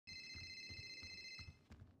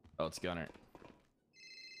Oh, it's Gunner.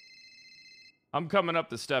 I'm coming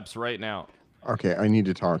up the steps right now. Okay, I need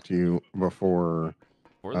to talk to you before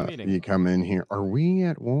the meeting. you come in here. Are we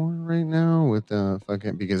at war right now with the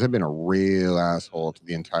fucking? Because I've been a real asshole to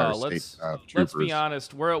the entire state of troopers. Let's be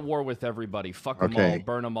honest. We're at war with everybody. Fuck them all.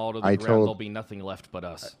 Burn them all to the ground. There'll be nothing left but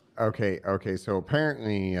us. Okay. So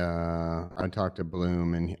apparently, I talked to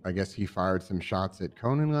Bloom, and I guess he fired some shots at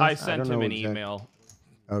Conan last. I sent him an email.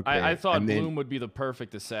 Okay. I thought Bloom would be the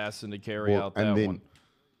perfect assassin to carry out that one.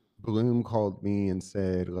 Bloom called me and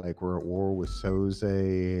said, like, we're at war with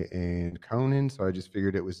Soze and Conan, so I just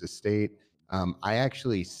figured it was the state. I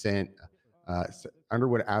actually sent,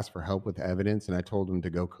 Underwood asked for help with evidence, and I told him to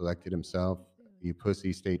go collect it himself, you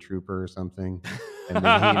pussy state trooper or something. And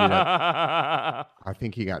then he ended up, I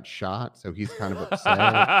think he got shot, so he's kind of upset.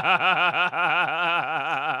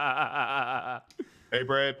 Hey,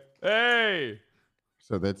 Brad. Hey.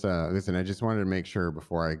 So that's listen, I just wanted to make sure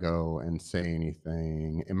before I go and say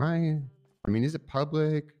anything. I mean, is it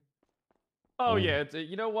public? Oh yeah,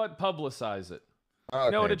 you know what? Publicize it.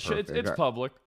 Okay, no, it's public.